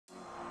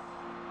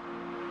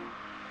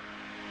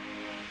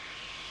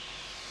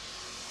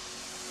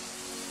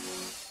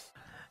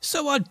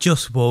So I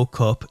just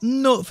woke up,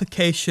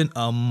 notification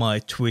on my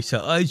Twitter,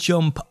 I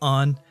jump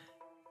on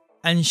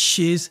and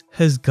shiz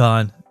has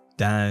gone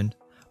down.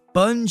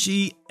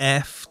 Bungie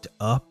effed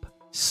up,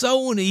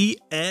 Sony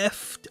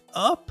effed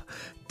up.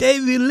 They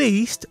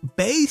released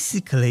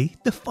basically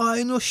the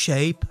final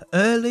shape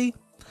early.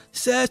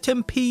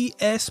 Certain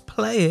PS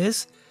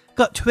players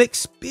got to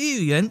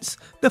experience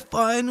the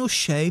final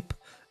shape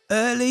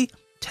early.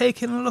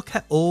 Taking a look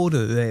at all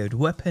the rare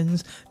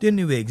weapons, the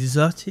new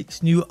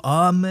exotics, new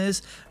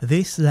armors,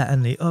 this, that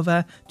and the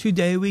other.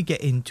 Today we get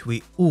into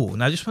it all.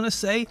 Now I just want to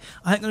say,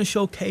 I ain't going to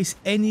showcase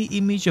any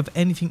image of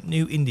anything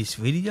new in this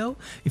video.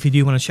 If you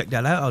do want to check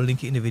that out, I'll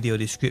link it in the video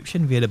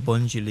description via the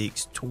Bungie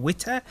Leaks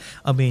Twitter.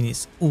 I mean,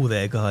 it's all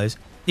there, guys.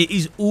 It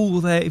is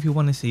all there if you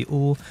want to see it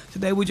all.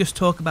 Today we'll just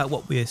talk about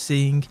what we are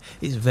seeing.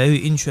 It's very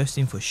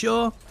interesting for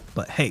sure,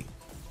 but hey,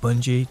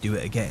 Bungie, do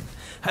it again.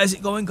 How's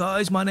it going,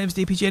 guys? My name's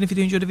DPJ, and if you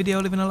do enjoy the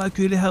video, leaving a like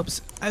really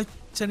helps out.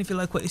 And if you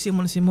like what you see and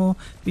want to see more,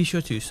 be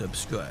sure to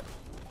subscribe.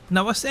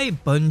 Now I say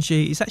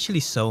Bungie, it's actually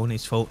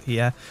Sony's fault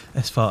here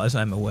as far as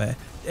I'm aware.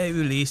 They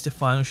released the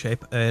final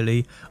shape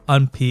early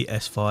on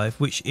PS5,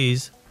 which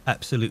is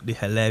absolutely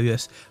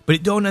hilarious. But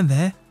it don't end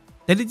there.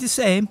 They did the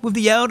same with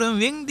the Elden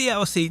Ring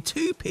DLC.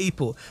 Two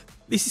people.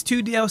 This is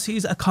two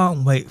DLCs I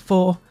can't wait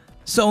for.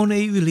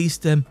 Sony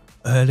released them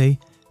early.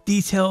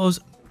 Details,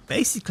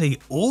 basically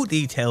all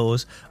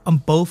details on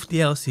both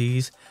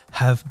DLCs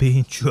have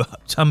been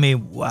dropped. I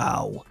mean,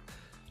 wow.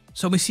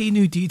 So we see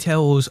new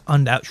details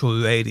on the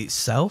actual raid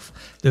itself.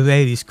 The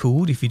raid is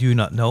called, if you do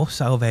not know,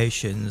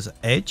 Salvation's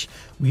Edge.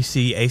 We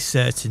see a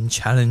certain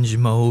challenge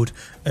mode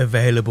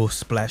available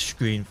splash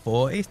screen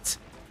for it.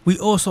 We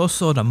also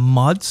saw the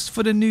mods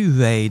for the new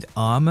raid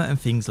armor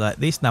and things like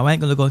this. Now I ain't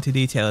going to go into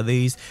detail of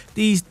these.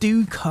 These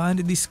do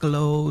kind of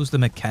disclose the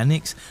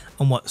mechanics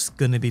and what's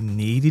going to be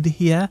needed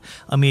here.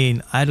 I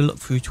mean, I had a look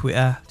through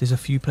Twitter. There's a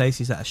few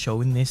places that are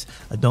showing this.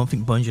 I don't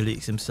think Bungie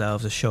Leaks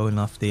themselves are showing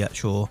off the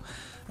actual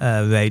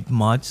raid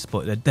mods,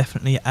 but they're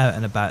definitely out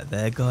and about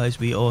there, guys.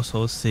 We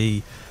also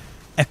see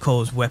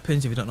Echo's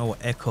weapons. If you don't know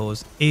what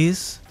Echo's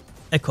is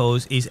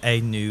a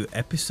new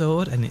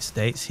episode, and it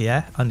states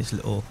here on this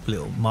little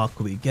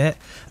marker we get,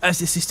 as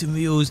the system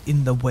reels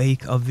in the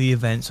wake of the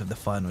events of the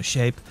final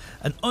shape,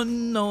 an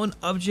unknown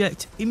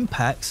object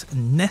impacts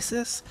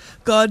Nessus.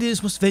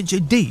 Guardians must venture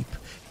deep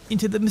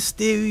into the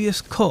mysterious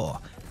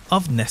core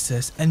of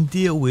Nessus and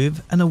deal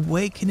with an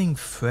awakening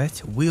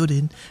threat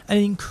wielding an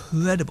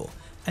incredible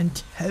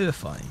and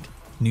terrifying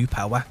new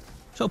power.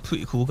 So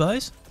pretty cool,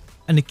 guys,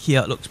 and the key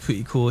art looks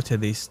pretty cool to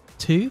this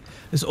too.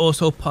 There's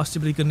also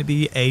possibly going to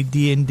be a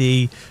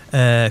D&D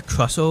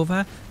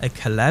crossover, a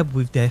collab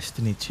with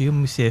Destiny 2,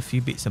 and we see a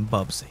few bits and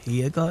bobs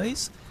here,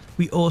 guys.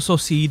 We also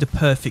see the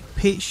perfect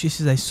pitch. This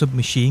is a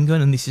submachine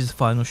gun, and this is the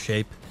final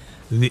shape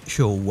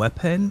ritual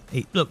weapon.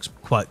 It looks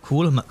quite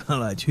cool, I'm not gonna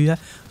lie to you.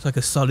 It's like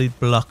a solid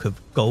block of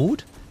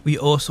gold. We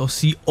also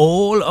see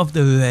all of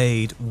the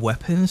raid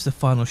weapons, the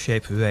final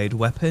shape raid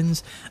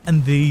weapons,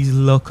 and these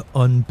look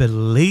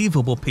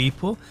unbelievable,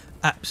 people.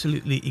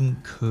 Absolutely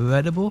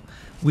incredible.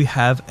 We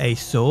have a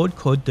sword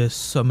called the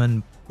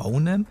Summon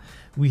Bonum.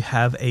 We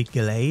have a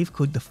glaive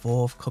called the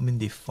Forthcoming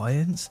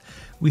Defiance.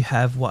 We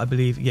have what I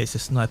believe, yeah, it's a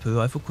sniper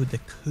rifle called the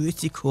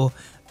Critical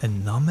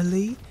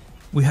Anomaly.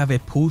 We have a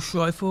pulse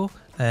rifle,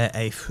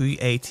 a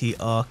 380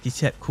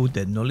 architect called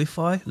the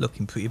Nullify,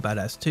 looking pretty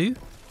badass too.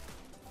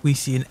 We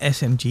see an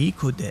SMG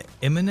called the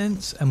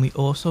Imminence, and we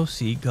also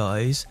see,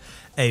 guys,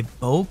 a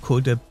bow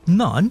called the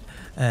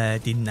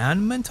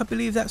Denouement, I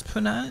believe that's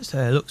pronounced.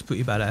 Looks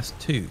pretty badass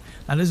too.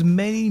 Now there's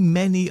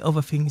many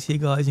other things here,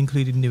 guys,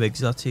 including new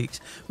exotics.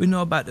 We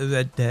know about the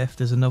Red Death.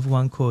 There's another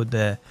one called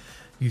the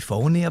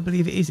Euphony, I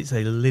believe it is. It's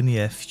a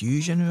linear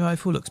fusion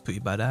rifle. Looks pretty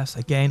badass.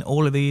 Again,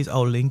 all of these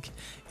I'll link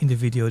in the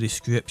video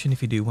description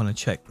if you do want to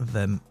check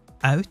them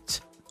out.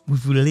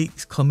 With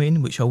leaks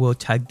coming, which I will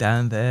tag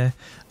down there,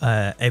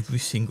 every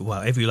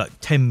like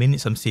 10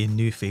 minutes I'm seeing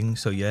new things.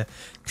 So yeah,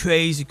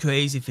 crazy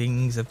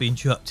things have been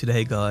dropped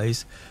today,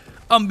 guys,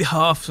 on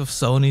behalf of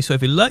Sony. So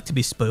if you'd like to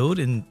be spoiled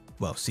and,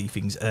 well, see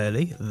things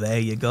early, there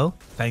you go.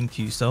 Thank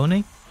you,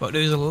 Sony. But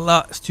there's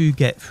lots to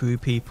get through,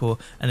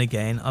 people, and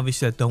again,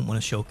 obviously I don't want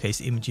to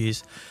showcase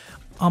images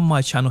on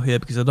my channel here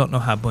because I don't know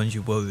how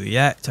Bungie will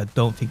react. I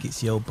don't think it's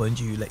the old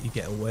Bungie who let you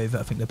get away with it.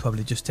 I think they'll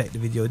probably just take the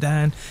video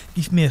down,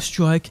 give me a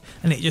strike,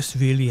 and it just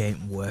really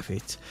ain't worth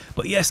it.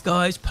 But yes,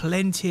 guys,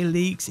 plenty of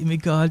leaks in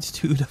regards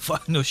to the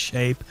final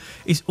shape.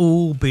 It's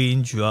all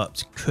being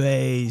dropped.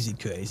 Crazy,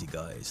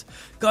 guys.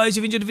 Guys,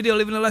 if you enjoyed the video,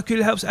 leaving a like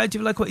really helps out. If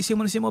you like what you see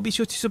and want to see more, be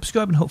sure to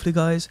subscribe, and hopefully,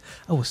 guys,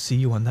 I will see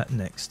you on that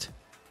next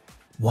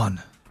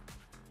one.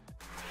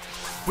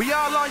 We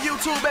all on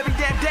YouTube every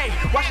damn day,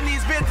 watching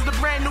these vids of the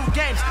brand new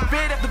games.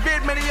 Vid after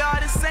vid, many are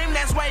the same.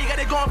 That's why you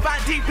gotta go and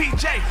find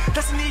DPJ.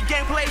 Destiny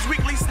gameplays,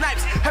 weekly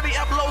snipes. Heavy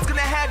uploads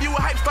gonna have you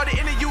a hype. Started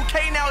in the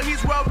UK, now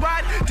he's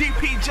worldwide.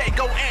 DPJ,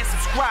 go and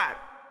subscribe.